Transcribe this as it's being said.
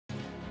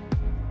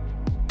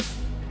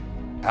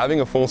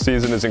Having a full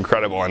season is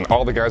incredible, and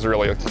all the guys are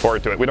really looking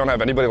forward to it. We don't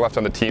have anybody left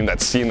on the team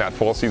that's seen that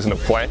full season of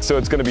play, so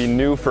it's going to be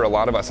new for a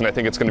lot of us, and I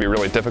think it's going to be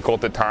really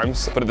difficult at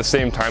times. But at the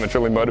same time, it's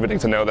really motivating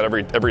to know that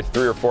every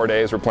 3 or 4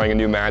 days we're playing a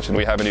new match and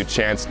we have a new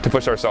chance to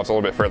push ourselves a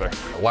little bit further.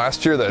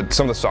 Last year,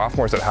 some of the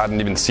sophomores that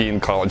hadn't even seen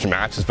college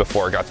matches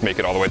before got to make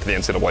it all the way to the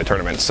NCAA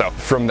tournament. So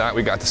from that,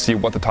 we got to see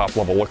what the top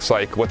level looks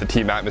like, what the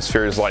team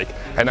atmosphere is like,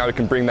 and now we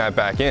can bring that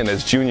back in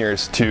as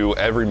juniors to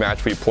every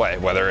match we play,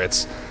 whether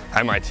it's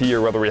MIT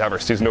or whether we have our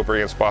season opener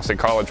against Boston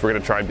College. We're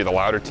going to try and be the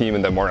louder team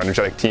and the more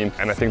energetic team,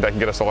 and I think that can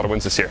get us a lot of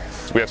wins this year.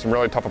 We have some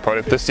really tough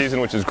opponents this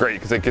season, which is great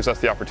because it gives us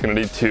the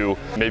opportunity to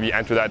maybe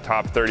enter that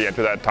top 30,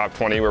 enter that top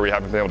 20 where we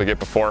haven't been able to get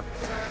before.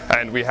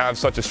 And we have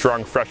such a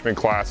strong freshman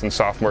class and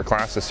sophomore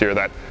class this year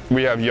that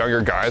we have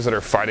younger guys that are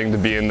fighting to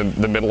be in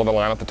the middle of the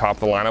lineup, the top of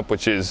the lineup,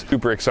 which is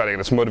super exciting,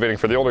 and it's motivating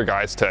for the older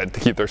guys to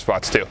keep their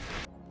spots too.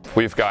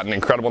 We've got an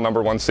incredible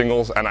 #1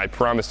 singles, and I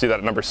promise you that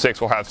at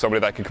 #6 we'll have somebody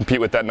that can compete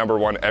with that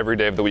 #1 every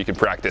day of the week in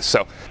practice.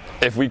 So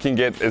if we can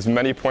get as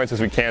many points as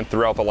we can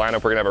throughout the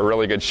lineup, we're going to have a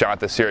really good shot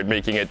this year at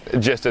making it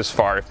just as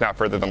far, if not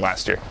further, than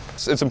last year.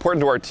 It's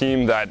important to our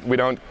team that we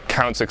don't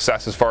count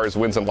success as far as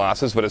wins and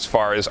losses, but as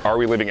far as are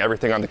we leaving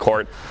everything on the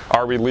court?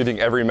 Are we leaving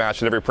every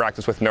match and every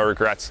practice with no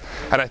regrets?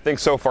 And I think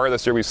so far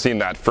this year we've seen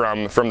that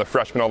from the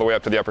freshmen all the way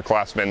up to the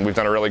upperclassmen. We've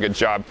done a really good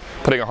job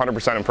putting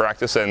 100% in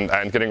practice and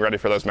getting ready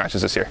for those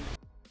matches this year.